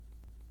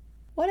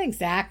What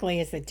exactly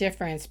is the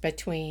difference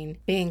between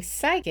being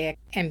psychic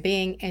and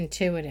being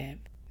intuitive?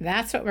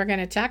 That's what we're going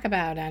to talk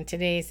about on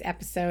today's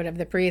episode of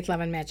the Breathe Love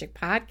and Magic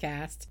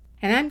podcast.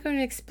 And I'm going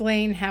to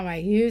explain how I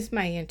use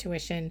my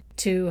intuition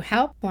to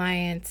help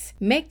clients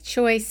make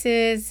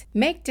choices,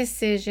 make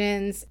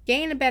decisions,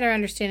 gain a better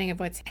understanding of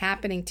what's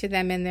happening to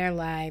them in their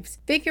lives,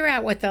 figure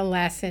out what the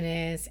lesson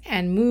is,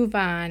 and move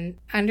on,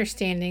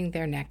 understanding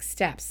their next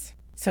steps.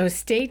 So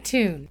stay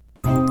tuned.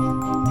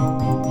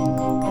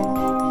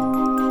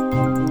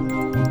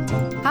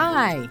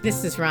 Hi,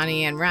 this is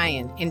Ronnie Ann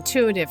Ryan,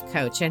 intuitive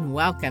coach, and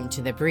welcome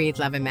to the Breathe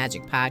Love and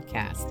Magic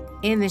podcast.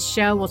 In this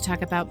show, we'll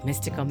talk about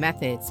mystical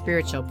methods,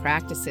 spiritual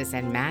practices,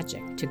 and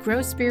magic to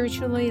grow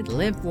spiritually,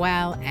 live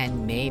well,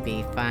 and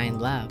maybe find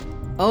love.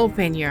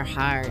 Open your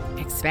heart,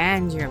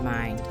 expand your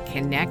mind,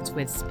 connect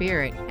with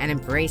spirit, and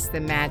embrace the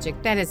magic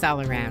that is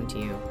all around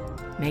you.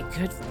 May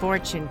good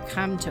fortune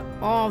come to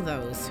all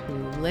those who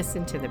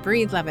listen to the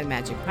Breathe Love and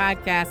Magic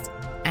podcast.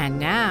 And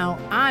now,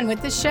 on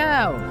with the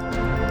show.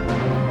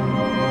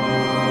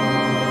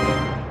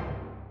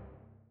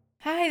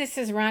 Hi, this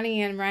is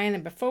Ronnie Ann Ryan,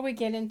 and before we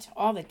get into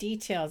all the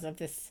details of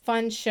this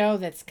fun show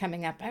that's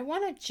coming up, I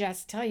want to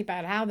just tell you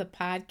about how the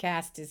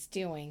podcast is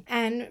doing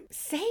and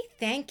say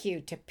thank you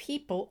to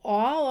people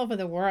all over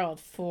the world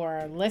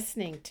for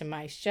listening to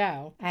my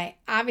show. I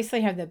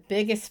obviously have the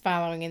biggest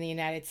following in the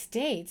United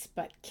States,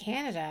 but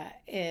Canada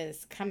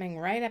is coming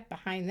right up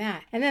behind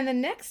that. And then the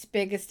next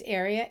biggest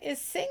area is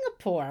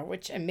Singapore,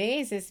 which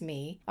amazes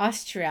me,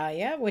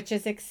 Australia, which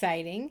is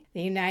exciting,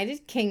 the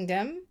United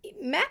Kingdom,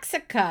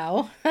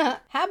 Mexico.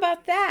 How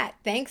about that?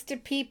 Thanks to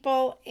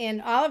people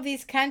in all of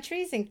these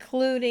countries,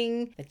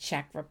 including the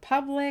Czech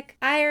Republic,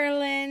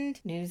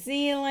 Ireland, New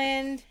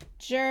Zealand,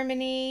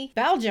 Germany,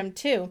 Belgium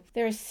too.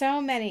 There are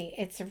so many.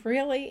 It's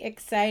really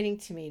exciting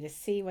to me to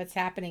see what's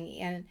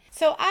happening. And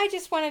so I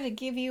just wanted to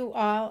give you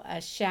all a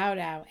shout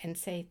out and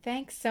say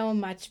thanks so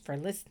much for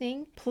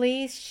listening.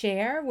 Please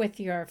share with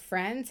your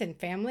friends and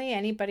family,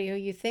 anybody who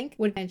you think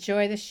would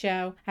enjoy the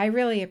show. I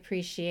really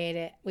appreciate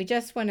it. We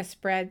just want to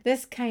spread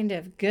this kind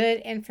of good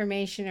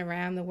information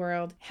around the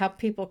world, help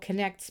people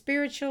connect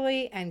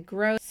spiritually and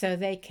grow so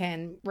they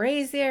can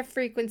raise their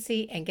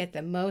frequency and get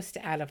the most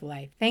out of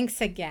life. Thanks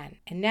again.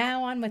 And now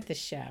on with the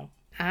show.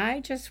 I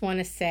just want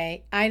to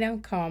say I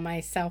don't call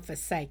myself a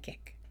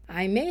psychic.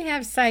 I may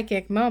have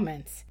psychic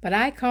moments, but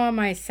I call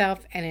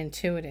myself an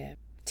intuitive.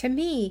 To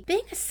me,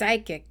 being a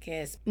psychic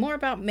is more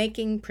about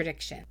making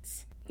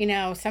predictions. You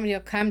know, somebody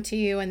will come to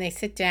you and they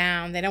sit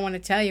down. They don't want to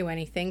tell you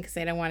anything because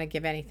they don't want to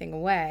give anything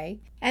away.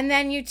 And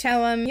then you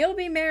tell them, you'll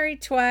be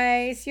married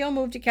twice, you'll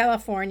move to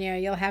California,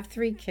 you'll have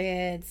 3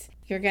 kids,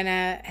 you're going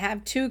to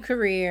have 2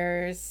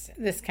 careers,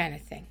 this kind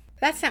of thing.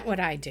 That's not what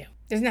I do.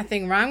 There's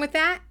nothing wrong with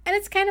that, and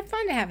it's kind of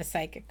fun to have a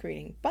psychic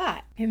reading.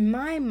 But in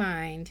my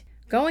mind,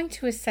 going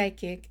to a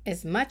psychic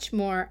is much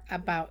more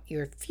about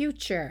your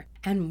future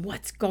and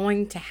what's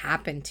going to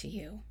happen to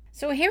you.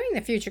 So hearing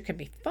the future can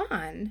be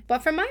fun,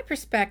 but from my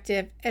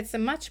perspective, it's a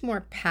much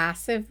more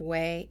passive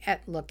way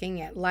at looking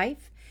at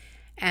life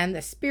and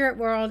the spirit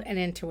world and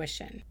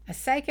intuition. A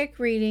psychic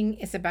reading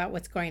is about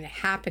what's going to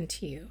happen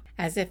to you,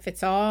 as if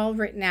it's all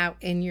written out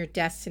in your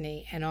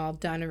destiny and all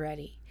done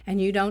already,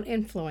 and you don't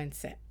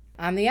influence it.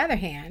 On the other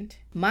hand,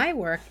 my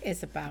work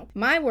is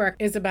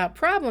about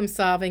problem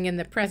solving in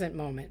the present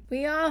moment.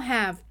 We all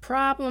have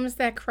problems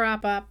that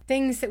crop up,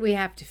 things that we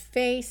have to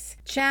face,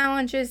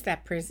 challenges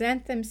that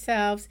present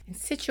themselves, and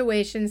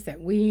situations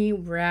that we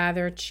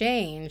rather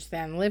change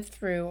than live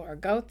through or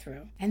go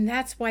through. And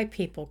that's why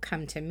people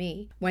come to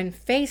me. When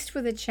faced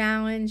with a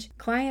challenge,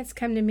 clients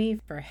come to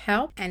me for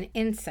help and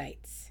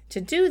insights. To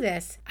do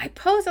this, I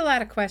pose a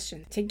lot of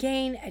questions to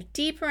gain a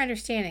deeper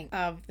understanding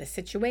of the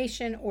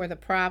situation or the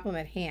problem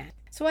at hand.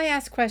 So I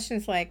ask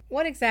questions like,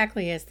 what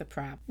exactly is the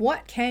problem?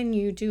 What can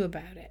you do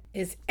about it?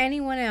 Is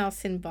anyone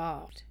else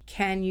involved?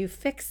 Can you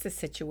fix the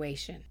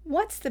situation?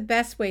 What's the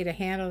best way to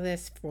handle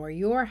this for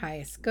your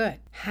highest good?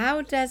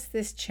 How does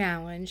this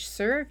challenge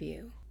serve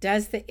you?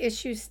 Does the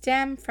issue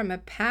stem from a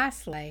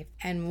past life?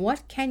 And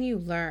what can you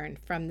learn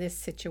from this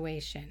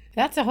situation?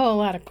 That's a whole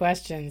lot of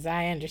questions,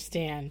 I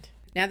understand.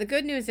 Now, the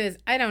good news is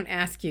I don't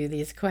ask you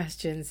these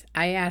questions.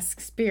 I ask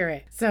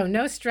spirit. So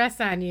no stress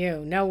on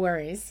you, no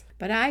worries.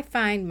 But I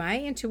find my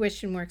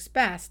intuition works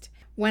best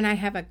when I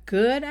have a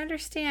good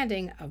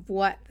understanding of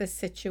what the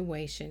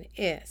situation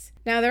is.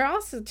 Now, there are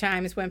also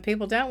times when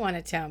people don't want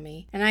to tell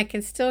me, and I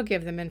can still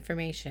give them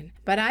information.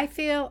 But I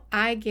feel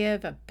I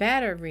give a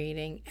better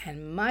reading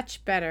and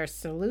much better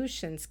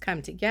solutions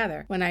come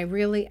together when I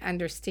really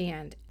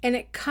understand. And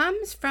it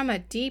comes from a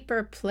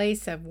deeper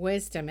place of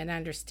wisdom and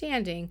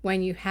understanding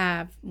when you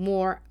have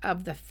more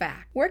of the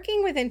fact.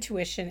 Working with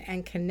intuition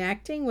and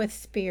connecting with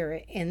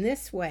spirit in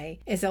this way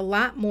is a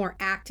lot more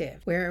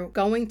active, where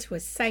going to a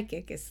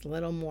psychic is a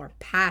little more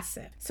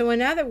passive. So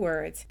in other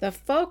words, the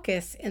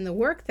focus in the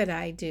work that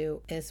I do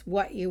is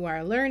what you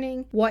are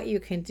learning, what you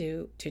can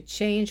do to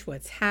change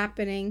what's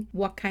happening,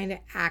 what kind of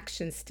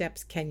action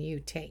steps can you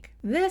take.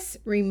 This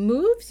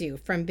removes you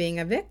from being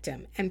a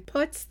victim and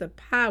puts the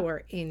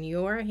power in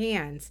your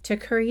hands to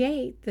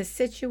create the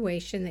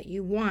situation that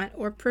you want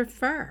or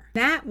prefer.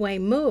 That way,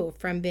 move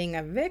from being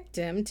a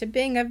victim to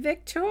being a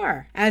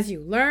victor as you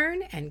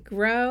learn and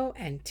grow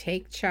and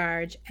take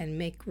charge and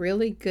make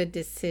really good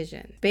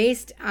decisions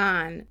based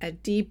on a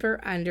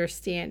deeper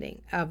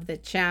understanding of the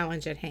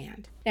challenge at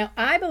hand. Now,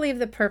 I believe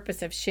the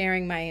purpose of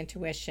sharing my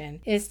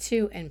intuition is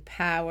to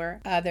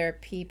empower other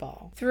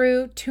people.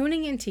 Through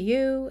tuning into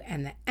you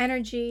and the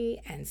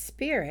energy and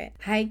spirit,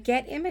 I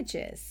get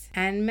images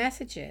and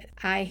messages.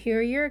 I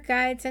hear your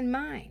guides and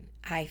mine.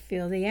 I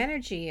feel the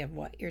energy of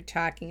what you're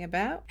talking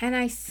about, and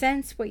I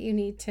sense what you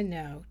need to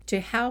know to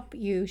help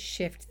you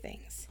shift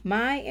things.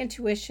 My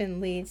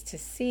intuition leads to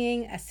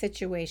seeing a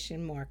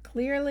situation more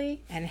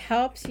clearly and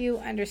helps you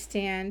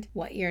understand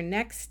what your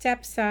next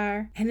steps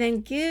are, and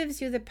then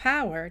gives you the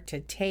power to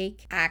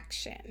take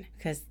action,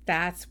 because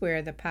that's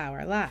where the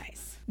power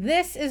lies.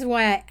 This is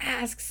why I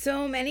ask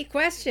so many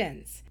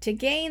questions. To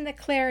gain the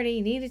clarity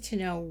needed to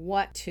know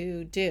what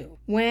to do.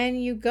 When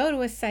you go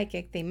to a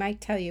psychic, they might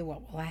tell you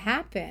what will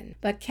happen,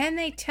 but can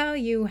they tell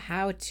you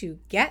how to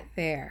get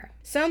there?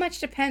 So much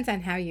depends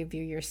on how you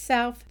view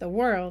yourself, the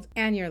world,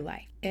 and your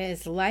life.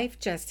 Is life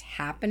just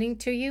happening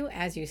to you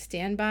as you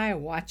stand by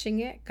watching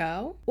it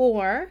go?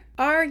 Or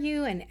are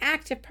you an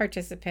active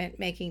participant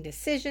making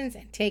decisions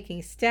and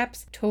taking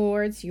steps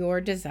towards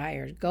your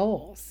desired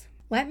goals?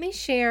 Let me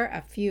share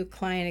a few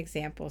client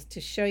examples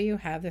to show you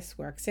how this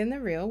works in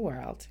the real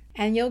world,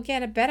 and you'll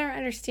get a better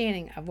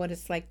understanding of what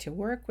it's like to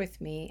work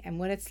with me and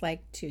what it's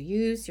like to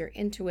use your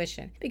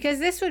intuition. Because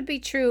this would be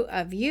true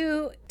of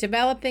you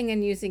developing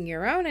and using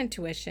your own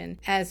intuition,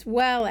 as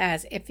well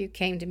as if you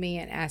came to me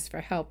and asked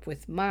for help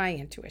with my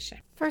intuition.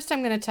 First,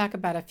 I'm going to talk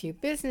about a few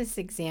business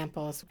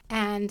examples,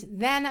 and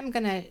then I'm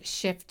going to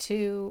shift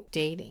to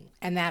dating,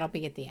 and that'll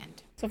be at the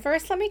end. So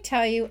first, let me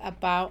tell you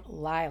about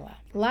Lila.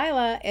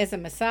 Lila is a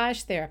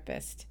massage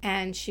therapist,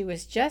 and she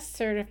was just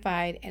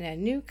certified in a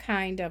new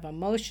kind of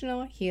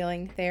emotional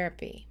healing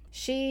therapy.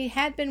 She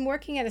had been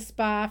working at a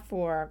spa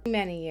for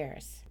many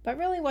years, but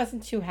really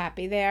wasn't too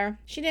happy there.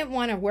 She didn't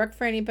want to work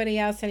for anybody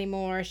else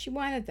anymore. She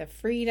wanted the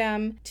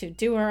freedom to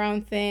do her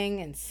own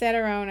thing and set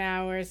her own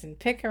hours and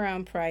pick her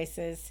own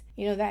prices.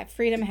 You know, that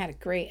freedom had a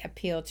great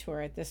appeal to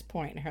her at this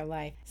point in her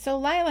life. So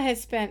Lila had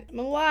spent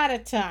a lot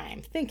of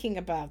time thinking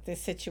about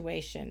this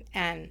situation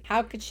and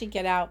how could she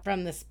get out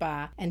from the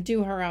spa and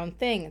do her own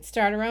thing and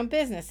start her own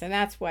business. And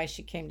that's why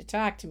she came to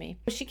talk to me.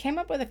 She came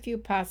up with a few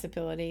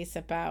possibilities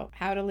about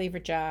how to leave her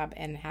job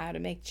and how to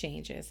make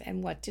changes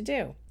and what to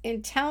do.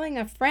 In telling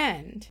a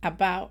friend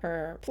about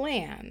her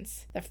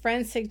plans, the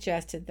friend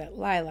suggested that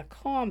Lila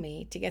call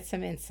me to get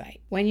some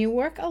insight. When you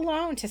work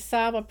alone to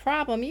solve a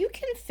problem, you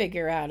can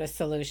figure out a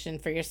solution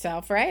for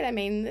yourself, right? I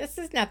mean, this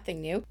is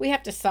nothing new. We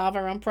have to solve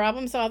our own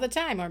problems all the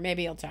time, or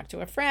maybe you'll talk to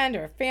a friend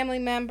or a family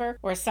member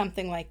or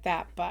something like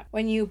that. But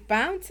when you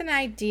bounce an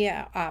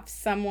idea off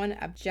someone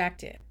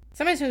objective,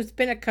 someone who's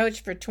been a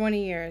coach for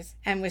 20 years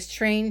and was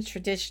trained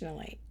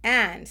traditionally,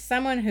 and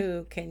someone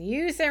who can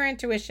use their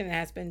intuition and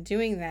has been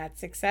doing that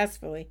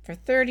successfully for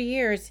 30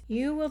 years,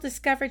 you will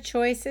discover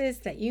choices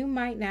that you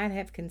might not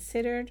have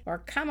considered or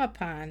come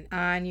upon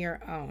on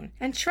your own.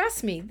 And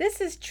trust me, this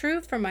is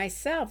true for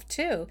myself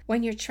too.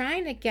 When you're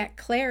trying to get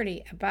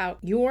clarity about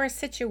your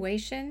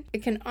situation,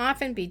 it can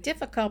often be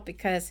difficult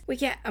because we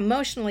get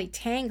emotionally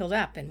tangled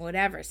up in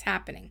whatever's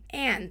happening.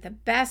 And the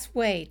best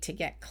way to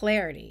get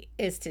clarity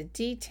is to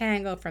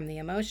detangle from the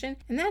emotion,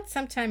 and that's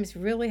sometimes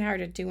really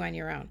hard to do on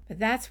your own. But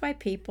that's why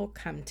people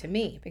come to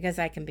me, because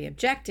I can be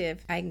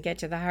objective, I can get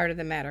to the heart of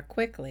the matter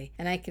quickly,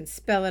 and I can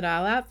spell it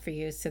all out for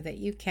you so that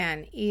you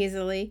can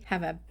easily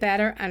have a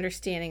better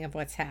understanding of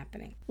what's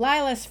happening.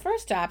 Lila's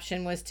first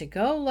option was to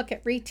go look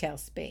at retail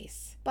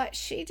space, but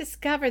she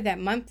discovered that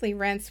monthly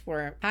rents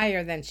were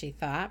higher than she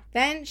thought.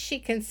 Then she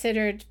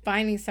considered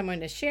finding someone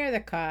to share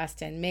the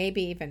cost and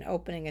maybe even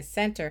opening a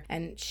center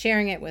and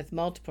sharing it with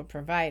multiple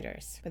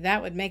providers. But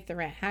that would make the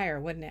rent higher,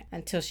 wouldn't it?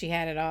 Until she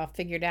had it all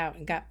figured out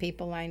and got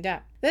people lined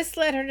up. This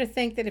led her to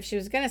think that if she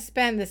was going to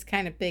spend this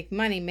kind of big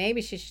money,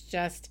 maybe she should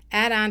just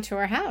add on to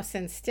her house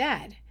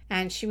instead.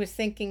 And she was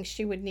thinking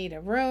she would need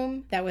a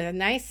room that was a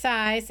nice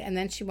size, and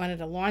then she wanted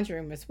a laundry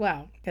room as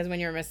well. Because when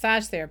you're a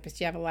massage therapist,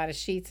 you have a lot of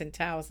sheets and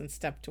towels and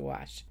stuff to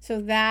wash.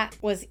 So that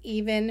was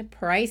even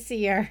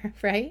pricier,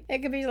 right? It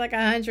could be like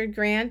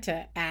 $100,000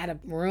 to add a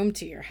room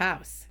to your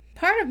house.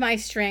 Part of my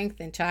strength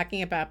in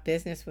talking about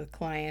business with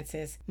clients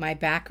is my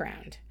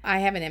background. I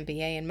have an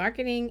MBA in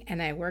marketing,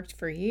 and I worked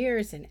for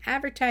years in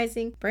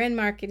advertising, brand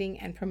marketing,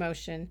 and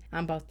promotion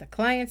on both the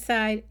client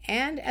side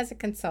and as a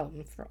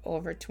consultant for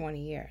over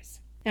 20 years.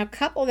 Now,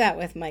 couple that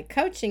with my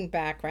coaching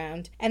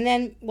background, and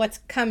then what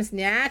comes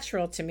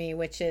natural to me,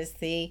 which is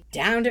the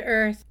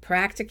down-to-earth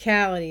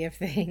practicality of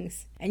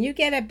things. And you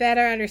get a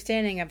better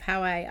understanding of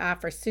how I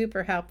offer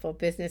super helpful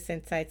business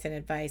insights and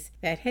advice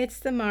that hits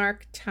the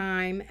mark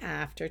time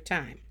after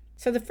time.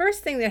 So the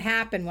first thing that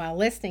happened while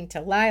listening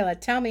to Lila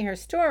tell me her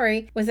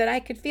story was that I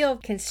could feel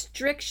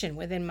constriction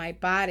within my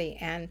body,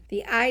 and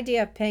the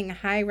idea of paying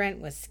high rent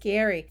was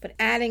scary, but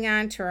adding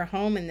on to her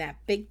home and that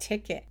big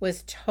ticket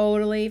was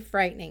totally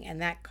frightening,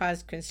 and that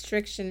caused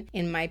constriction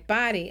in my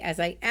body as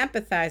I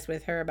empathized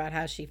with her about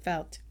how she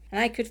felt. And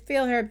I could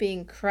feel her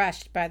being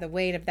crushed by the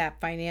weight of that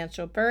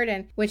financial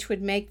burden, which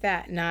would make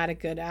that not a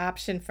good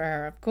option for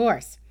her, of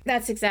course.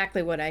 That's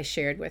exactly what I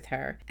shared with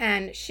her.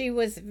 And she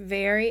was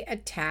very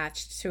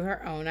attached to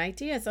her own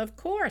ideas, of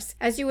course,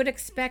 as you would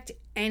expect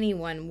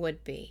anyone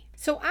would be.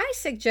 So I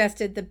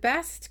suggested the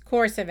best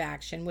course of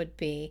action would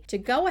be to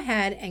go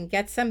ahead and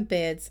get some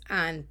bids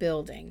on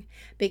building,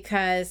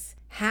 because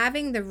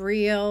having the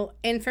real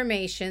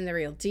information, the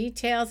real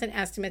details and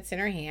estimates in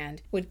her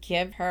hand would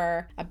give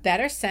her a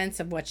better sense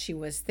of what she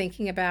was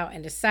thinking about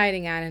and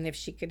deciding on, and if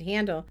she could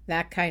handle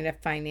that kind of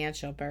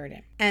financial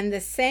burden. And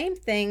the same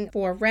thing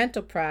for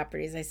rental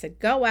properties. I said,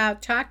 go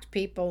out, talk to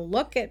people,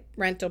 look at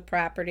rental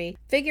property,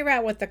 figure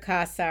out what the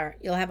costs are.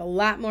 You'll have a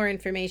lot more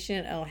information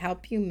and it'll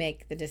help you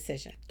make the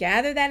decision.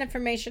 Gather that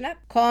information up,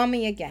 call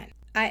me again.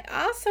 I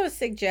also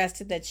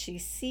suggested that she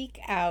seek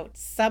out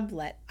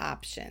sublet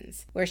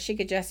options where she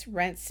could just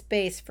rent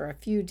space for a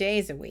few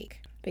days a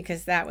week,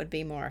 because that would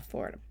be more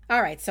affordable.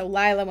 All right, so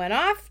Lila went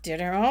off, did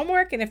her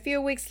homework, and a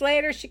few weeks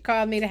later, she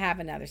called me to have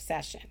another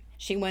session.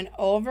 She went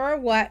over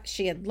what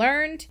she had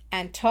learned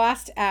and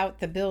tossed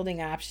out the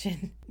building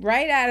option.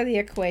 Right out of the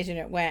equation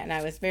it went, and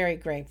I was very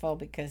grateful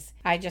because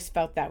I just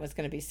felt that was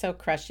going to be so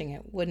crushing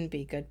it wouldn't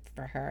be good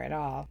for her at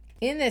all.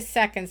 In this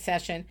second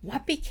session,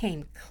 what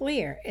became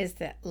clear is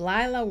that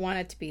Lila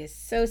wanted to be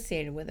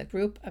associated with a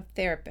group of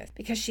therapists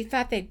because she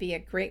thought they'd be a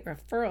great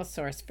referral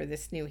source for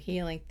this new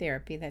healing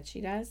therapy that she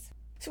does.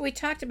 So we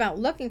talked about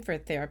looking for a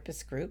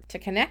therapist group to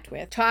connect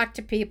with, talk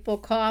to people,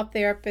 call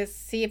therapists,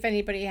 see if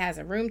anybody has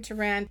a room to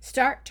rent,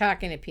 start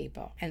talking to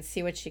people and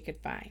see what she could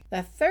find.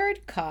 The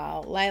third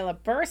call, Lila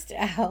burst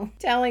out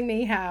telling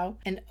me how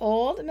an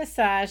old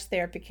massage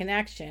therapy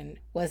connection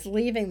was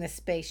leaving the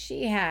space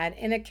she had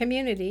in a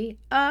community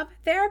of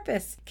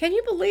therapists. Can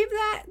you believe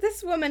that?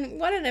 This woman,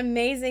 what an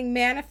amazing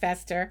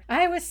manifester.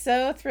 I was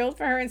so thrilled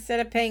for her. Instead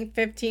of paying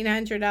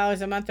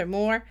 $1,500 a month or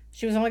more,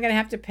 she was only going to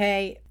have to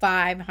pay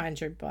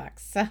 $500.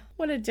 So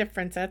what a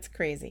difference. That's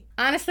crazy.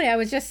 Honestly, I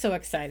was just so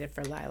excited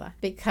for Lila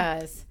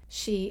because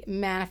she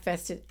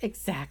manifested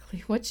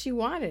exactly what she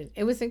wanted.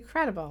 It was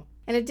incredible.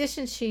 In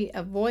addition, she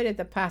avoided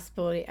the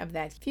possibility of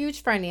that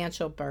huge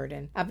financial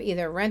burden of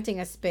either renting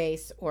a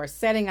space or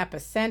setting up a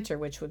center,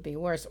 which would be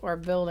worse, or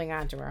building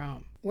onto her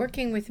home.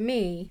 Working with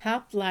me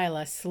helped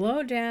Lila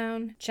slow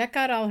down, check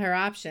out all her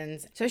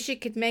options so she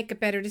could make a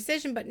better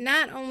decision. But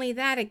not only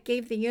that, it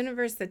gave the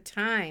universe the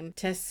time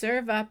to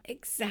serve up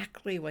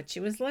exactly what she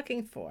was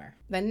looking for.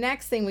 The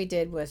next thing we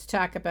did was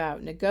talk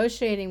about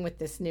negotiating with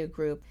this new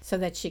group so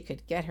that she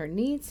could get her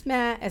needs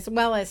met, as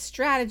well as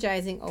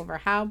strategizing over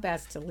how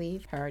best to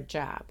leave her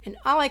job. And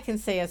all I can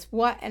say is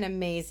what an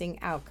amazing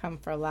outcome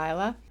for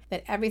Lila,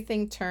 that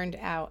everything turned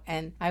out,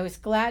 and I was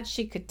glad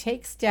she could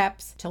take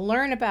steps to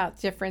learn about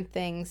different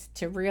things,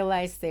 to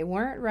realize they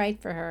weren't right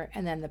for her,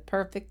 and then the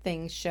perfect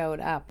things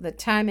showed up. The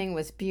timing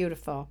was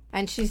beautiful,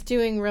 and she's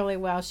doing really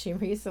well. She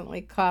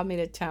recently called me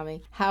to tell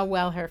me how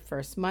well her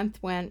first month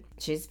went.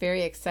 She's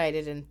very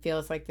excited and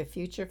feels like the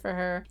future for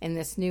her in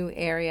this new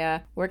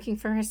area, working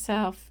for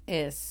herself,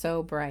 is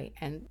so bright,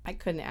 and I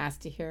couldn't ask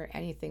to hear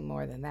anything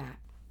more than that.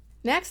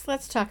 Next,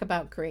 let's talk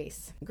about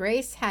Grace.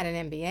 Grace had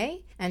an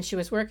MBA, and she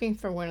was working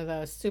for one of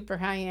those super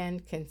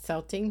high-end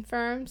consulting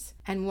firms.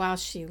 And while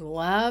she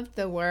loved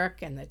the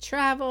work and the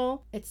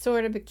travel, it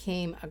sort of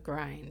became a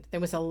grind. There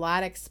was a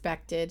lot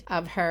expected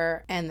of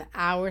her, and the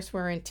hours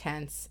were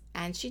intense.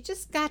 And she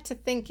just got to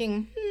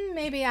thinking,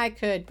 maybe I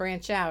could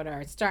branch out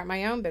or start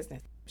my own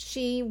business.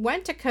 She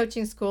went to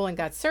coaching school and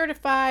got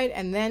certified,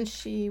 and then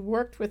she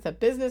worked with a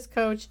business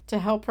coach to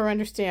help her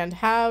understand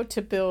how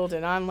to build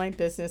an online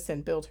business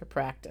and build her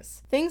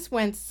practice. Things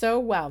went so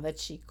well that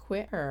she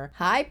quit her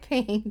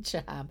high-paying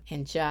job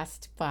in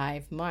just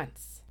 5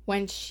 months.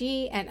 When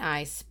she and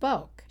I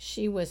spoke,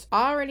 she was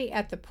already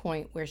at the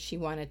point where she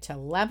wanted to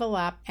level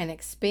up and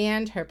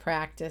expand her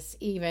practice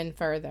even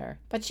further.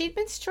 But she'd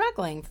been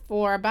struggling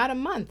for about a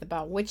month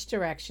about which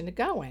direction to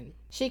go in.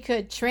 She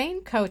could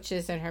train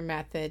coaches in her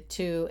method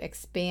to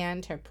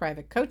expand her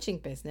private coaching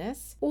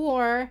business,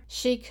 or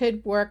she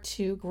could work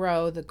to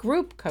grow the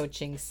group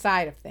coaching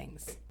side of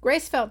things.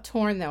 Grace felt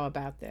torn, though,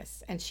 about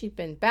this, and she'd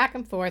been back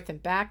and forth,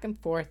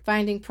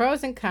 finding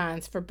pros and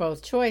cons for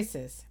both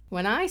choices.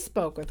 When I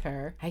spoke with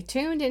her, I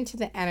tuned into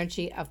the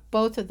energy of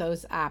both of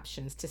those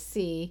options to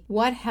see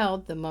what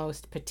held the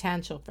most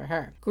potential for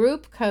her.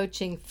 Group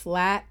coaching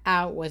flat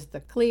out was the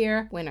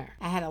clear winner.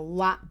 I had a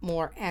lot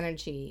more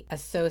energy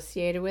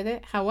associated with it,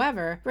 it.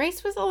 However,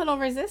 Grace was a little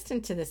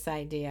resistant to this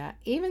idea,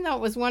 even though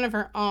it was one of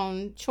her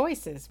own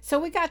choices. So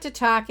we got to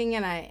talking,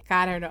 and I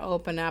got her to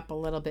open up a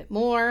little bit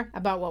more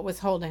about what was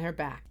holding her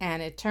back.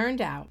 And it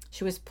turned out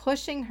she was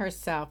pushing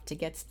herself to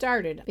get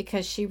started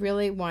because she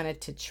really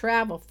wanted to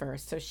travel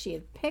first. So she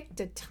had picked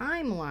a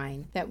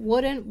timeline that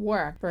wouldn't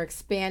work for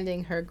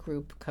expanding her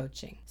group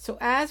coaching. So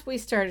as we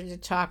started to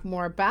talk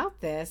more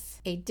about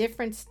this, a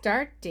different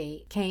start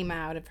date came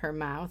out of her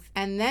mouth,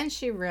 and then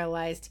she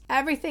realized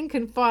everything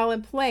can fall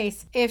in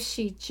place if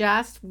she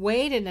just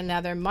waited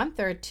another month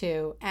or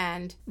two.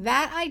 And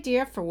that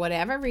idea, for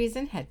whatever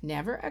reason, had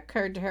never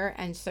occurred to her,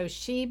 and so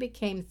she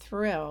became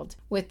thrilled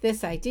with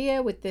this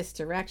idea, with this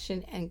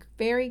direction, and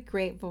very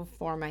grateful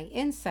for my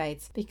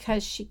insights,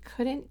 because she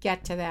couldn't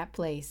get to that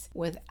place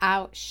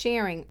without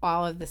sharing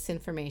all of this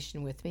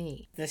information with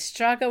me. The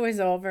struggle was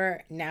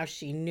over. Now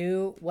she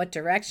knew what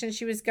direction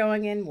she was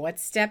going in, what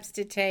steps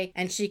to take,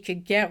 and she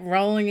could get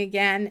rolling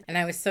again. And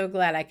I was so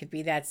glad I could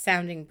be that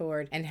sounding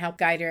board and help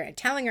guide her,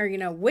 telling her,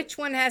 which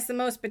one has the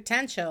most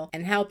potential,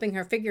 and helping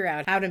her figure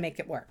out how to make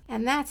it work.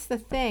 And that's the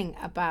thing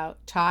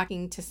about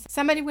talking to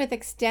somebody with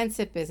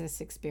extensive business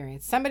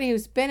experience, somebody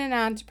who's been an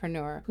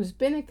entrepreneur, who's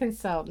been a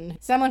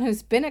consultant, someone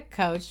who's been a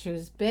coach,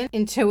 who's been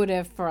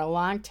intuitive for a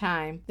long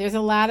time. There's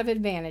a lot of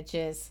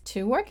advantages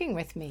to working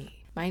with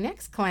me. My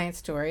next client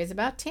story is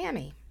about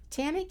Tammy.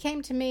 Tammy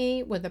came to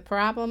me with a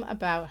problem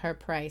about her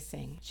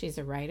pricing. She's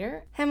a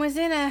writer and was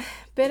in a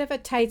bit of a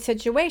tight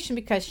situation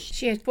because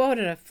she had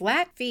quoted a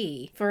flat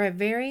fee for a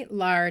very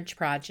large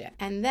project.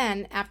 And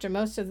then, after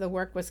most of the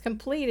work was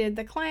completed,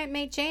 the client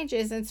made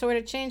changes and sort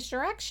of changed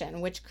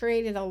direction, which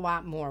created a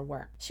lot more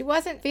work. She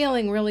wasn't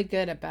feeling really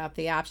good about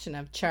the option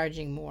of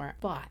charging more,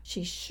 but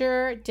she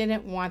sure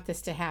didn't want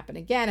this to happen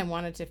again and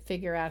wanted to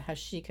figure out how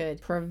she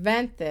could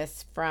prevent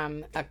this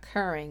from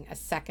occurring a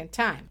second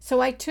time.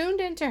 So I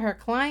tuned into her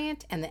client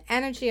and the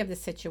energy of the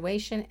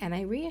situation, and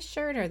I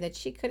reassured her that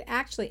she could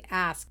actually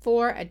ask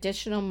for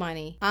additional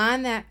money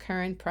on that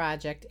current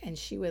project and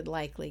she would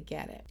likely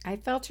get it. I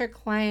felt her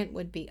client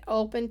would be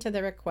open to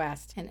the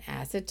request, and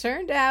as it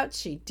turned out,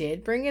 she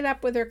did bring it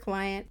up with her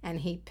client, and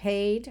he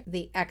paid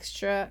the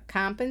extra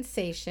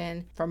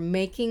compensation for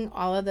making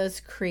all of those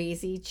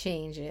crazy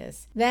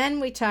changes. Then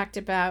we talked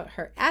about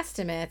her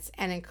estimates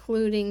and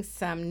including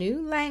some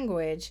new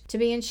language to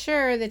be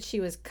ensured that she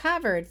was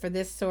covered for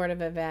this sort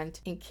of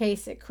event in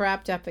case it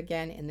cropped up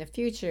again in the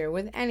future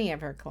with any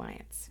of her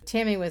clients.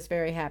 Tammy was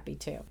very happy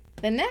too.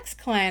 The next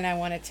client I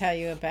want to tell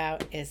you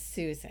about is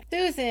Susan.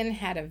 Susan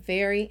had a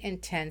very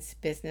intense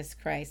business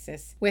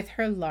crisis with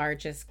her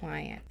largest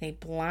client. They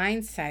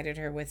blindsided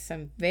her with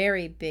some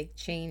very big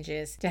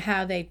changes to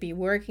how they'd be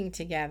working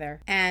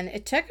together. And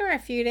it took her a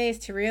few days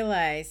to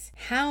realize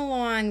how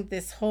long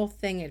this whole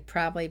thing had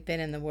probably been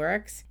in the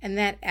works, and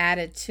that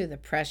added to the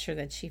pressure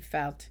that she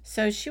felt.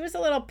 So she was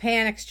a little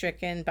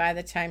panic-stricken by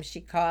the time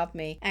she called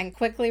me and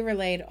quickly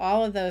relayed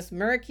all of those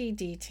murky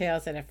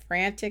details at a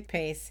frantic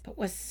pace, but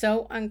was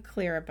so unclear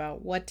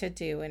about what to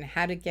do and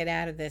how to get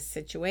out of this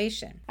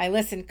situation. I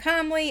listened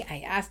calmly.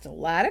 I asked a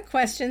lot of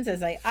questions,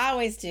 as I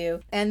always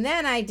do, and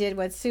then I did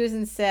what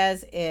Susan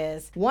says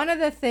is one of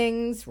the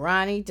things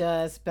Ronnie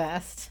does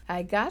best.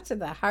 I got to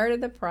the heart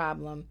of the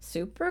problem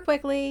super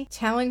quickly,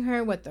 telling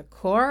her what the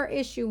core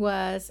issue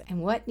was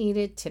and what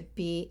needed to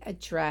be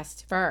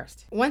addressed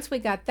first. Once we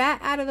got that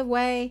out of the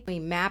way, we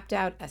mapped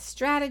out a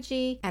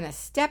strategy and a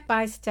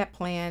step-by-step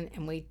plan,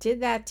 and we did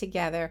that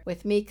together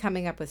with me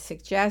coming up with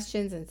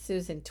suggestions and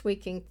Susan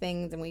tweaking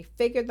things, and we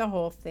figured the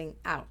whole thing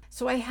out.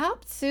 So I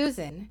helped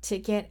Susan to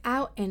get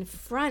out in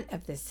front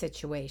of this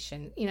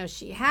situation.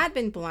 She had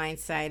been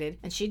blindsided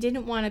and she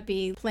didn't want to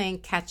be playing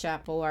catch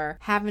up or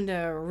having to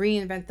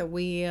reinvent the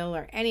wheel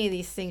or any of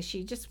these things.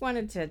 She just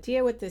wanted to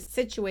deal with this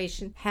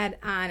situation head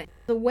on.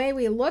 The way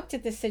we looked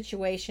at the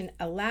situation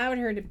allowed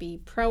her to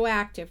be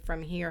proactive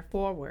from here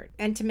forward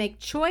and to make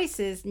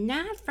choices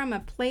not from a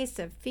place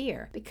of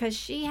fear, because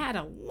she had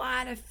a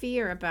lot of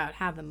fear about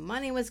how the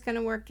money was going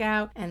to work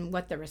out and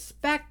what the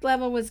respect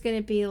level was going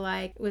to be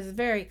like. It was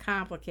very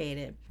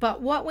complicated.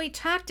 But what we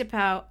talked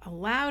about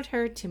allowed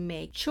her to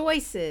make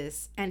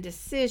choices and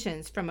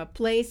decisions from a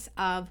place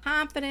of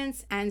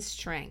confidence and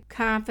strength.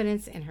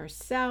 Confidence in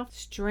herself,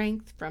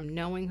 strength from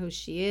knowing who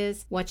she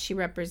is, what she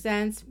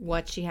represents,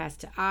 what she has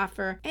to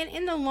offer. And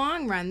in the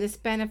long run, this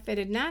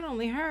benefited not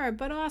only her,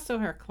 but also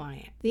her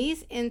client.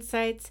 These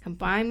insights,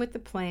 combined with the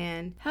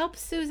plan, helped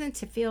Susan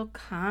to feel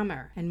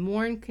calmer and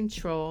more in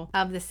control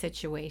of the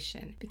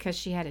situation because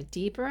she had a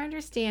deeper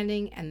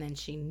understanding and then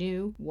she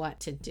knew what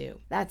to do.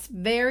 That's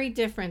very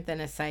different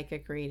than a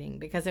psychic reading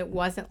because it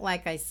wasn't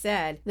like I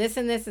said, this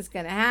and this is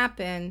going to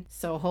happen,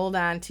 so hold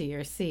on to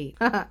your seat.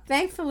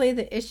 Thankfully,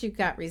 the issue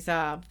got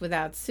resolved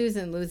without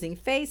Susan losing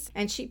face,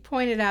 and she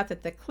pointed out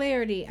that the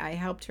clarity I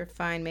helped her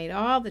find made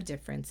all the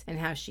difference in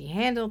how she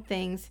handled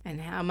things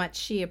and how much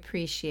she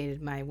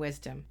appreciated my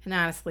wisdom. And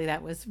honestly,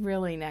 that was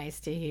really nice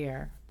to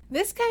hear.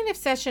 This kind of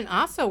session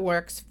also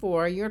works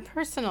for your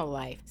personal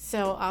life.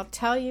 So I'll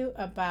tell you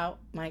about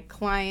my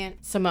client,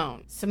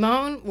 Simone.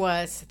 Simone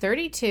was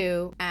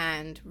 32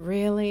 and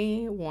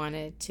really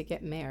wanted to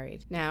get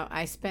married. Now,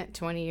 I spent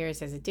 20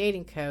 years as a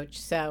dating coach,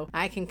 so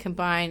I can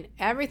combine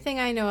everything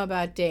I know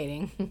about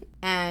dating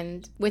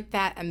and with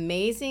that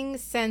amazing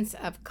sense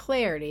of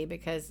clarity,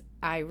 because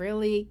I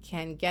really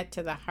can get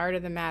to the heart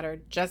of the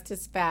matter just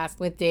as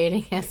fast with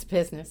dating as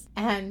business.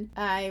 And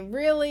I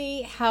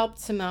really helped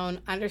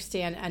Simone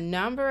understand a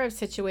number of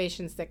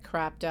situations that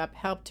cropped up,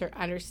 helped her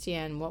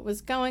understand what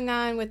was going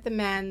on with the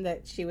men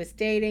that she was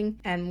dating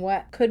and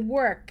what could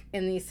work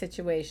in these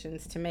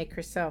situations to make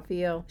herself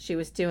feel she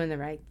was doing the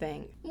right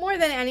thing. More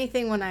than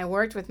anything, when I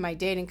worked with my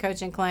dating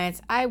coaching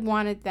clients, I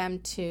wanted them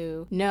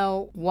to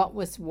know what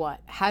was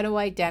what, how to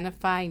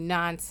identify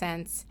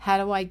nonsense,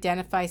 how to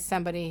identify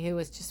somebody who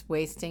was just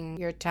wasting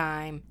your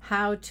time,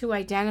 how to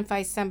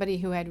identify somebody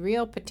who had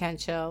real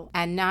potential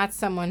and not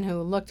someone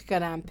who looked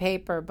good on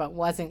paper but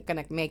wasn't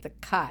going to make the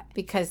cut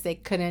because they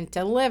couldn't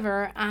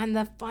deliver on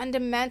the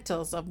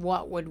fundamentals of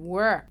what would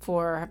work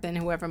for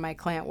whoever my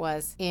client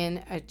was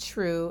in a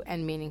true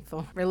and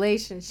meaningful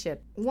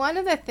relationship. One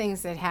of the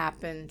things that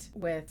happened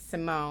with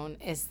Simone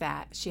is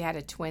that she had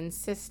a twin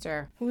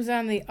sister who's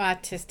on the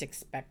autistic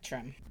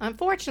spectrum.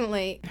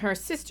 Unfortunately, her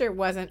sister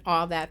wasn't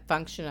all that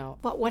functional,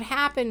 but what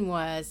happened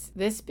was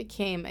this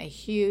became a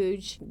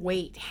huge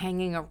weight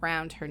hanging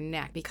around her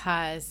neck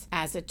because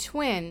as a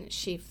twin,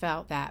 she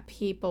felt that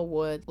people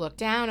would look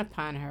down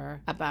upon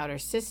her about her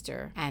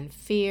sister and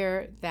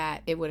fear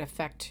that it would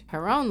affect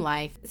her own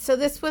life. So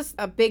this was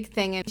a big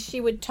thing, and she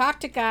would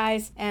talk to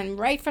guys, and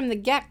right from the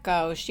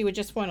get-go, she would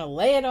just want to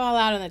lay it all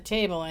out on the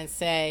table and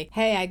say,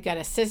 hey, I've got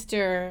a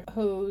sister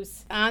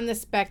who's on the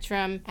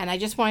spectrum, and I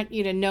just want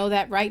you to know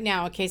that right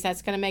now in case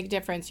that's going to make a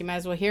difference. You might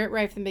as well hear it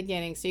right from the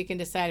beginning so you can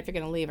decide if you're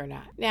going to leave or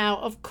not. Now,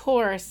 of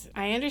course,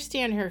 I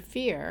understand her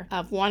fear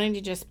of wanting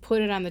to just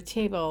put it on the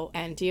table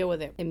and deal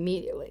with it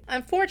immediately.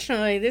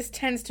 Unfortunately, this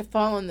tends to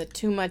fall in the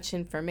too much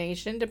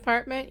information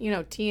department,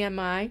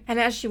 TMI. And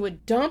as she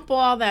would dump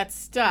all that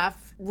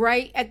stuff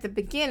right at the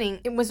beginning,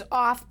 it was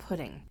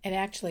off-putting. It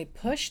actually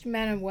pushed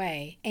men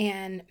away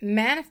and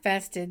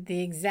manifested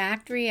the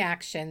exact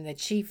reaction that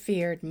she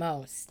feared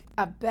most.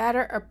 A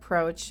better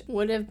approach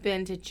would have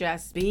been to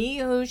just be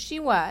who she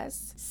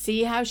was,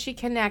 see how she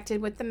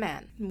connected with the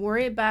men,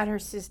 worry about her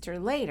sister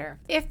later.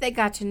 If they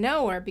got to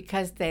know her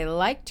because they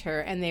liked her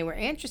and they were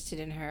interested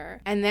in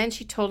her, and then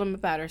she told them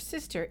about her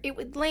sister, it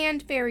would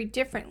land very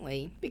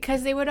differently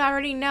because they would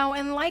already know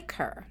and like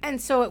her.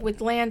 And so it would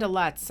land a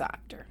lot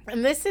softer.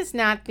 And this is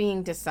not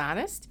being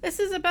dishonest. This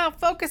is about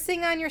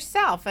focusing on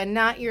yourself and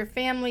not your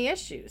family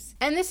issues.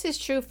 And this is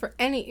true for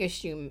any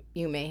issue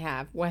you may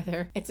have,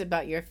 whether it's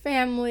about your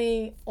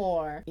family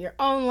or your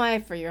own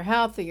life or your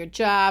health or your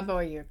job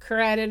or your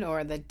credit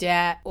or the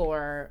debt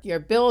or your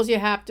bills you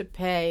have to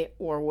pay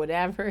or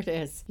whatever it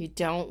is. You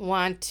don't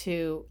want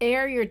to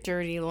air your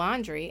dirty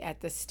laundry at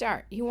the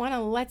start. You want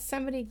to let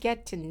somebody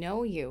get to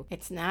know you.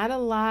 It's not a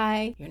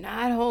lie. You're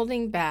not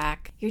holding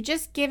back. You're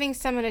just giving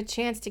someone a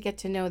chance to get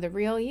to know the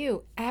real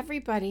you.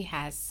 Everybody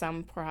has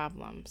some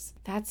problems.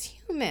 That's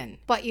human.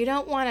 But you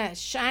don't want to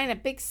shine a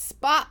big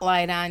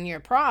spotlight on your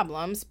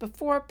problems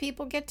before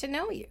people get to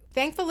know you.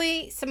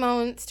 Thankfully,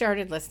 Simone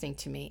started listening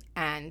to me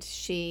and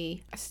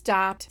she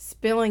stopped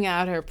spilling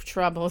out her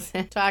troubles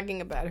and talking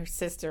about her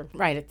sister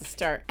right at the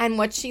start. And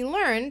what she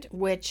learned,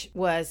 which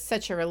was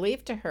such a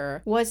relief to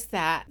her, was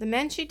that the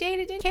men she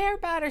dated didn't care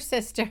about her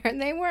sister and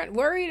they weren't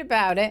worried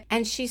about it.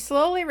 And she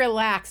slowly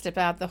relaxed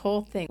about the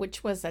whole thing,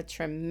 which was a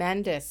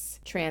tremendous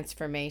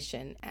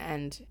transformation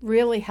and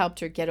really helped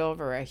her get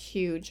over a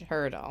huge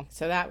hurdle.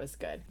 So that was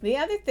good. The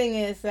other thing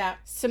is that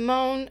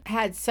Simone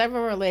had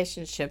several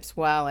relationships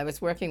while I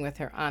was working with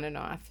her on and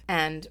off.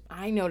 And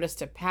I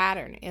noticed a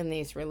pattern in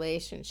these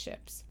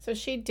relationships. So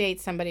she'd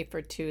date somebody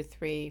for 2,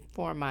 3,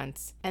 4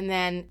 months, and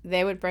then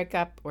they would break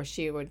up or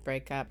she would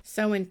break up.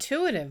 So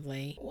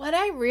intuitively, what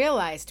I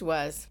realized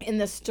was in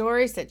the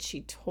stories that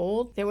she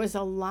told, there was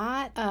a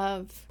lot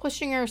of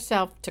pushing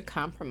herself to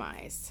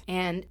compromise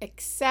and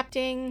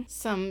accepting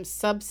some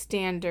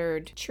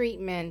substandard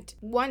treatment.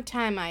 One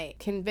time I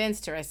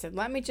convinced her, I said,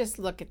 let me just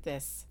look at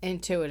this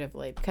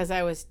intuitively, because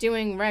I was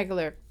doing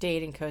regular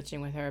dating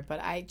coaching with her, but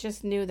I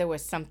just knew there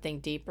was something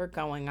deeper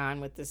going on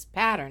with this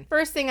pattern.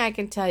 First thing I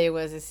can tell you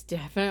was it's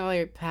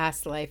definitely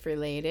past life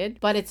related,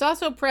 but it's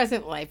also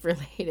present life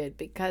related,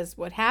 because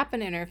what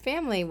happened in her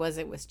family was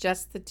it was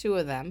just the two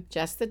of them,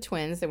 just the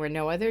twins. There were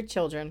no other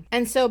children.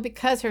 And so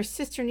because her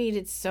sister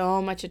needed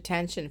so much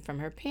attention from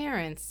her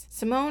parents,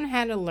 Simone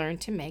had to learn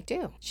to make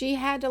do. She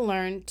had to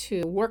learn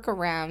to work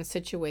around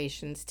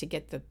situations to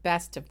get the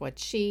best of what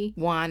she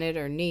wanted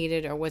or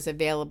needed or was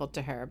available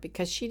to her,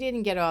 because she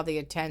didn't get all the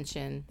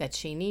attention that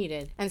she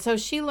needed. And so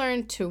she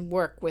learned to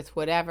work with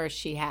whatever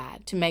she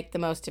had to make the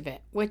most of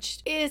it, which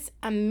is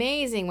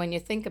amazing when you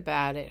think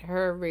about it.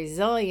 Her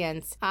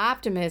resilience,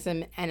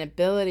 optimism, and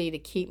ability to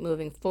keep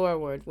moving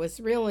forward was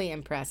really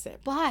impressive.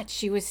 But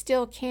she was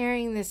still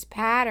carrying this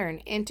pattern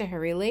into her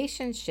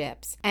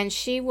relationships, and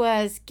she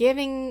was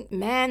giving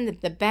men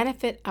the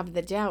benefit of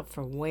the doubt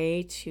for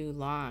way too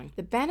long.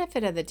 The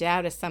benefit of the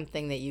doubt is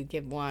something that you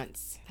give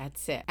once.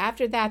 That's it.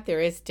 After that, there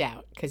is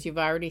doubt because you've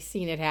already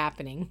seen it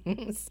happening.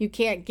 You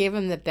can't give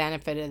them the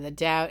benefit of the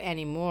doubt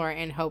anymore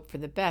and hope for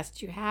the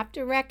best. You have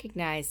to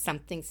recognize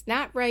something's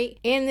not right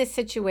in this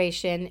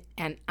situation,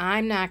 and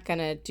I'm not going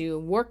to do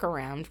a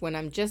workaround when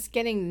I'm just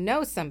getting to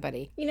know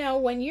somebody. You know,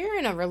 when you're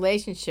in a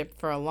relationship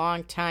for a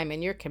long time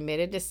and you're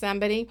committed to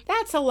somebody,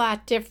 that's a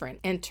lot different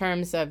in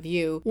terms of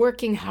you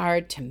working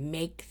hard to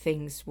make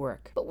things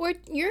work. But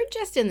you're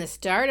just in the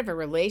start of a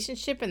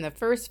relationship in the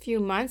first few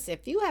months.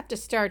 If you have to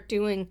start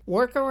doing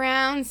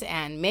workarounds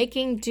and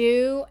making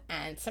do,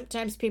 and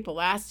sometimes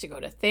people ask to go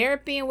to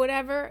therapy and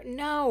whatever,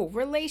 no,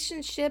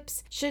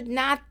 relationships should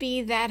not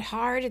be that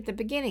hard at the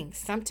beginning.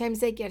 Sometimes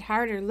they get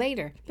harder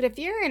later. But if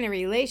you're in a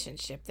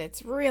relationship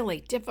that's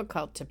really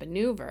difficult to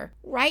maneuver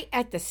right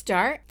at the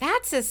start,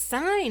 that's a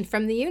sign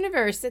from the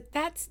universe that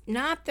that's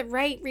not the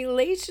right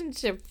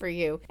relationship for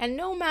you. And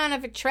no amount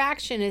of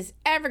attraction is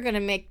ever going to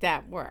make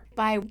that work.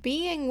 By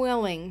being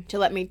willing to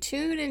let me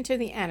tune into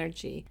the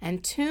energy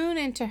and tune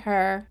into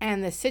her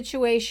and the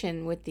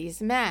situation with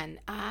these men,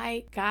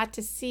 I got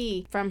to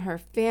see from her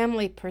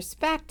family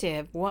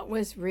perspective what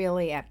was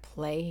really at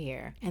play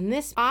here. And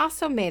this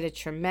also made a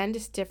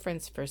tremendous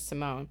difference for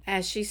Simone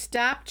as she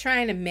stopped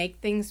trying to make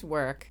things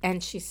work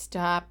and she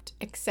stopped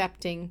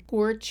accepting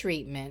poor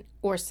treatment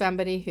or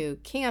somebody who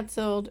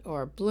canceled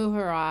or blew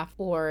her off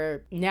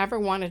or never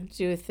wanted to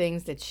do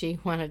things that she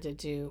wanted to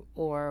do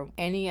or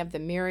any of the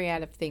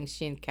myriad of things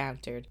she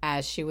encountered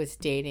as she was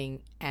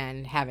dating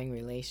and having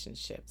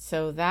relationships.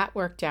 So that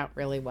worked out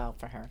really well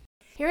for her.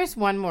 Here's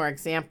one more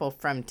example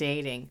from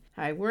dating.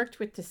 I worked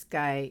with this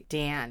guy,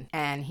 Dan,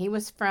 and he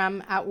was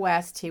from out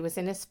west. He was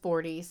in his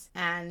 40s,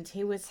 and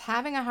he was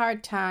having a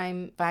hard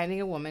time finding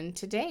a woman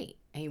to date.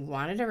 He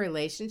wanted a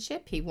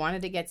relationship, he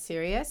wanted to get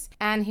serious,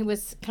 and he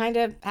was kind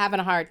of having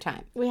a hard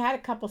time. We had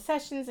a couple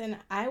sessions, and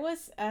I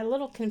was a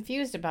little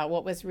confused about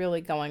what was really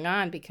going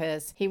on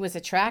because he was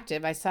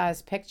attractive. I saw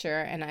his picture,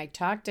 and I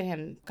talked to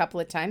him a couple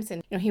of times,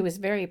 and he was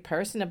very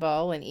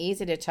personable and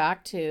easy to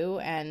talk to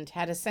and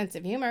had a sense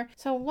of humor.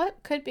 So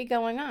what could be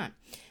going on?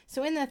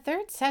 So in the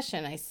third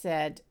session, I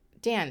said,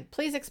 Dan,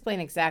 please explain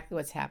exactly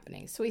what's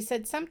happening. So he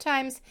said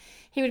sometimes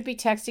he would be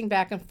texting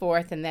back and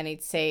forth, and then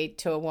he'd say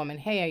to a woman,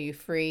 hey, are you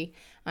free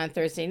on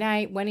Thursday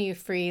night? When are you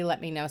free?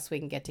 Let me know so we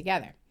can get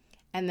together.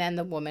 And then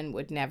the woman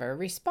would never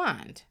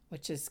respond,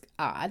 which is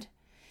odd.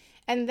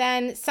 And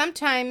then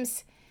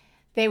sometimes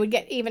they would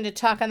get even to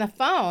talk on the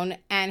phone,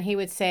 and he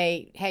would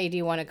say, hey, do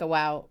you want to go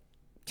out?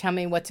 Tell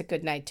me what's a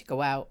good night to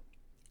go out.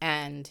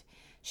 And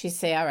she'd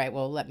say, all right,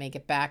 well, let me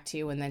get back to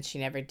you. And then she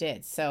never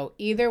did. So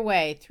either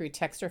way, through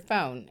text or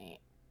phone,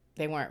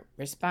 they weren't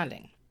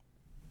responding.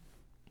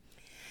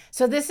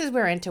 So this is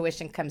where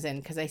intuition comes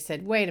in because I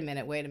said, wait a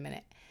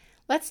minute.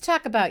 Let's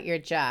talk about your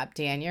job,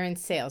 Dan. You're in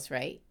sales,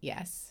 right?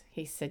 Yes.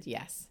 He said,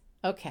 yes.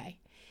 Okay.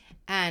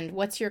 And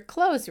what's your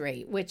close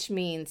rate? Which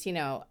means,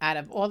 out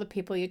of all the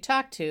people you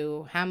talk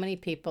to, how many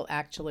people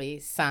actually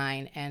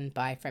sign and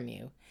buy from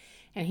you?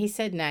 And he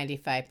said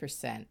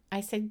 95%.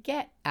 I said,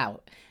 get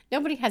out.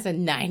 Nobody has a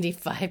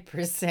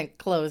 95%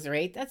 close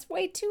rate. That's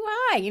way too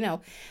high.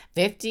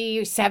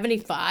 50,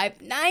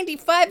 75,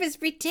 95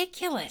 is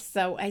ridiculous.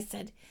 So I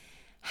said,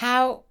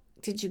 how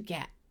did you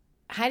get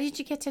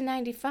to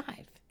 95?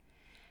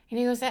 And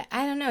he goes, I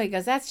don't know. He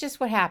goes, that's just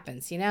what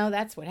happens.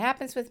 That's what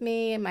happens with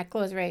me and my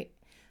close rate.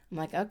 I'm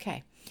like,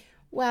 okay.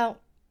 Well,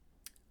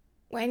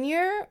 when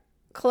you're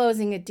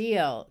closing a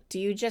deal, do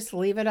you just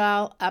leave it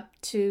all up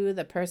to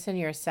the person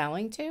you're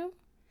selling to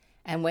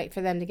and wait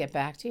for them to get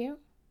back to you?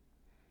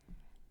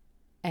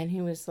 And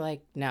he was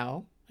like,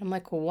 no. I'm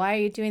like, well, why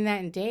are you doing that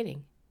in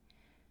dating?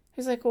 He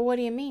was like, well, what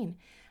do you mean?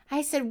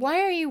 I said,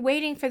 why are you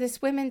waiting for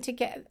these women to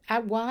get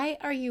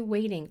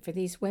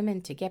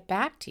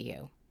back to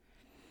you?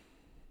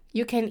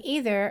 You can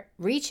either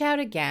reach out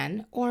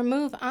again or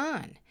move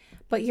on.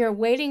 But you're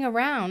waiting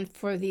around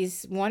for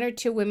these one or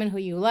two women who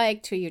you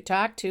liked, who you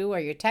talked to, or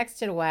you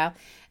texted a while,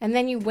 and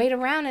then you wait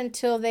around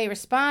until they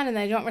respond, and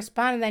they don't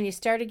respond, and then you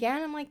start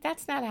again. I'm like,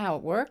 that's not how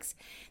it works.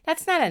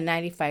 That's not a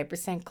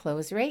 95%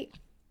 close rate.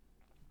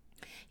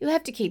 You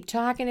have to keep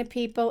talking to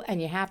people,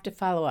 and you have to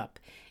follow up.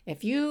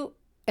 If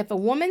a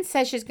woman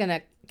says she's going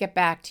to get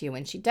back to you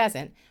and she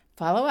doesn't,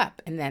 follow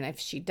up. And then if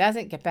she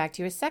doesn't get back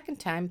to you a second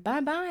time,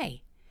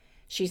 bye-bye.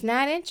 She's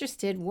not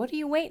interested. What are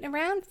you waiting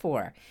around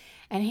for?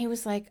 And he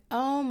was like,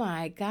 oh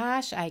my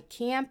gosh, I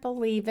can't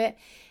believe it.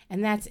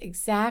 And that's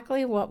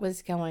exactly what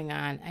was going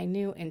on. I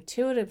knew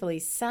intuitively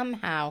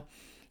somehow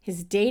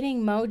his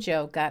dating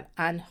mojo got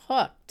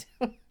unhooked.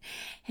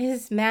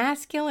 His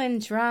masculine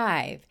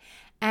drive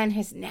and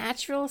his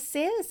natural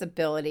sales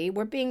ability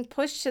were being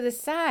pushed to the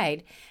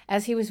side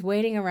as he was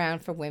waiting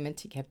around for women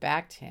to get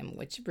back to him,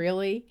 which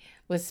really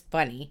was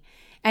funny.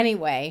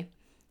 Anyway,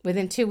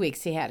 within 2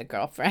 weeks, he had a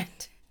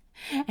girlfriend,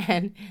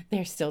 and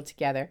they're still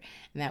together,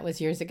 and that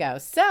was years ago.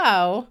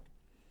 So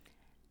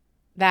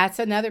that's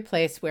another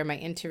place where my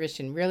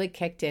intuition really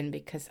kicked in,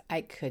 because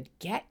I could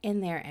get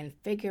in there and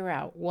figure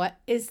out what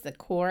is the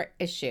core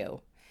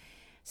issue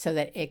so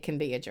that it can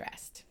be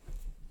addressed.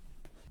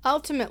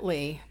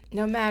 Ultimately,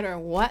 no matter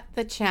what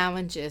the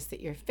challenge is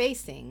that you're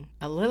facing,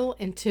 a little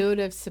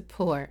intuitive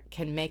support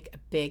can make a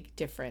big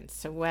difference.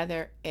 So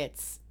whether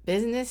it's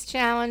business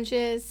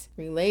challenges,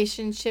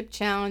 relationship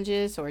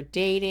challenges, or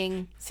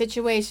dating,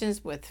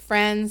 situations with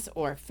friends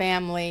or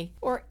family,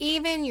 or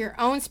even your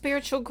own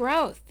spiritual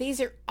growth, these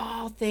are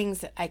all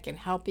things that I can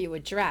help you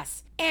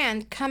address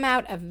and come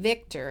out a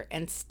victor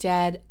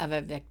instead of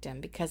a victim,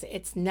 because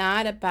it's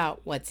not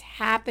about what's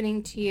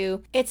happening to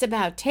you. It's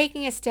about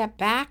taking a step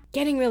back,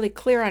 getting really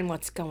clear on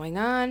what's going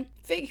on,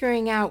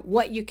 figuring out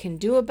what you can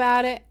do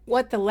about it,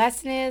 what the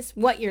lesson is,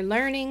 what you're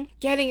learning,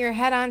 getting your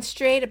head on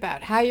straight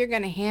about how you're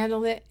going to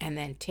handle it, and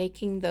then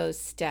taking those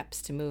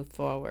steps to move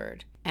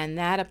forward. And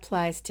that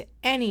applies to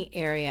any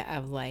area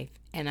of life.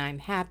 And I'm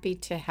happy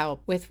to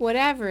help with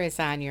whatever is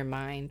on your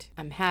mind.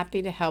 I'm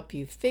happy to help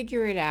you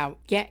figure it out,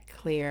 get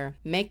clear,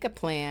 make a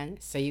plan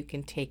so you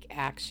can take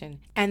action.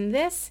 And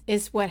this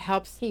is what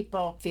helps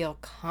people feel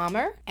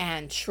calmer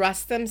and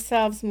trust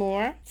themselves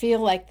more, feel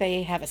like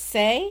they have a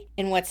say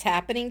in what's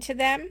happening to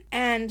them,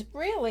 and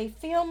really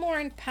feel more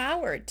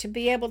empowered to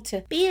be able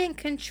to be in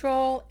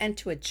control and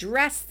to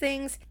address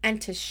things and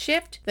to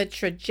shift the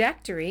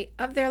trajectory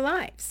of their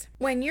lives.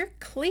 When you're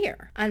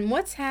clear on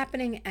what's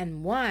happening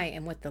and why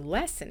and what the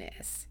lesson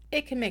is,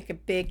 it can make a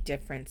big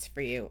difference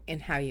for you in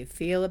how you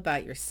feel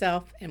about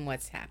yourself and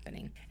what's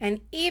happening.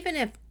 And even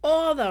if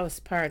all those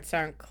parts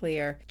aren't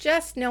clear,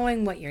 just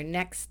knowing what your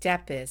next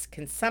step is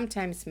can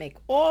sometimes make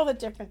all the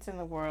difference in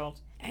the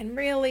world and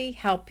really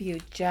help you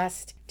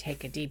just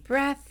take a deep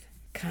breath,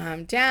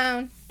 calm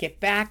down, get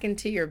back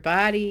into your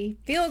body,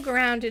 feel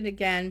grounded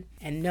again,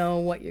 and know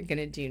what you're going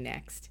to do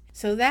next.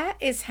 So that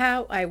is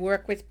how I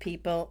work with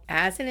people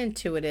as an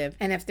intuitive.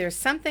 And if there's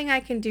something I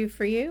can do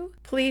for you,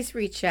 please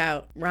reach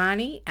out,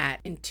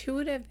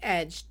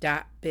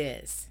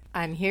 Ronnie@intuitiveedge.biz.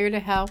 I'm here to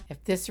help.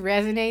 If this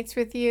resonates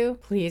with you,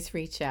 please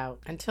reach out.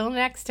 Until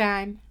next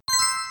time.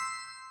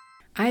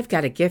 I've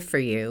got a gift for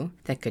you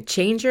that could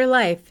change your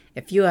life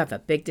if you have a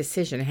big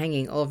decision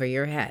hanging over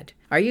your head.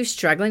 Are you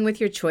struggling with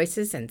your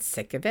choices and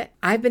sick of it?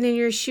 I've been in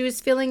your shoes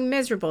feeling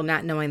miserable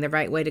not knowing the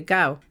right way to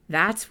go.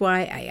 That's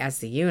why I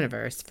asked the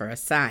universe for a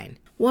sign.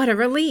 What a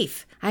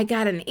relief! I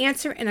got an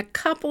answer in a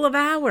couple of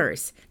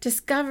hours.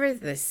 Discover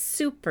this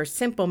super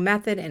simple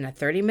method in a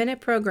 30-minute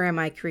program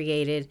I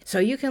created so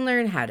you can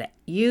learn how to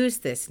use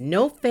this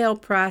no-fail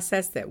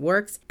process that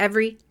works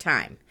every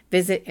time.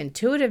 Visit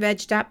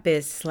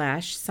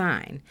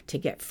intuitiveedge.biz/sign to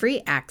get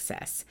free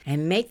access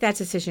and make that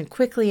decision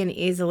quickly and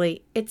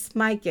easily. It's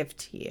my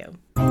gift to you.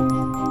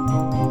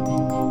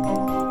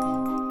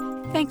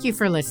 Thank you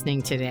for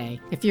listening today.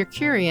 If you're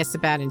curious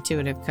about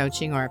intuitive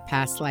coaching or a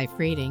past life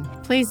reading,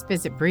 please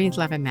visit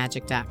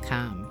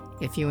breatheloveandmagic.com.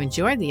 If you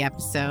enjoyed the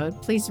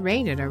episode, please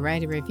rate it or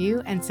write a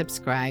review and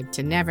subscribe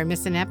to never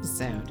miss an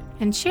episode.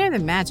 And share the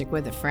magic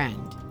with a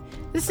friend.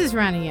 This is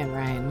Ronnie and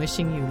Ryan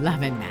wishing you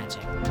love and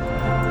magic.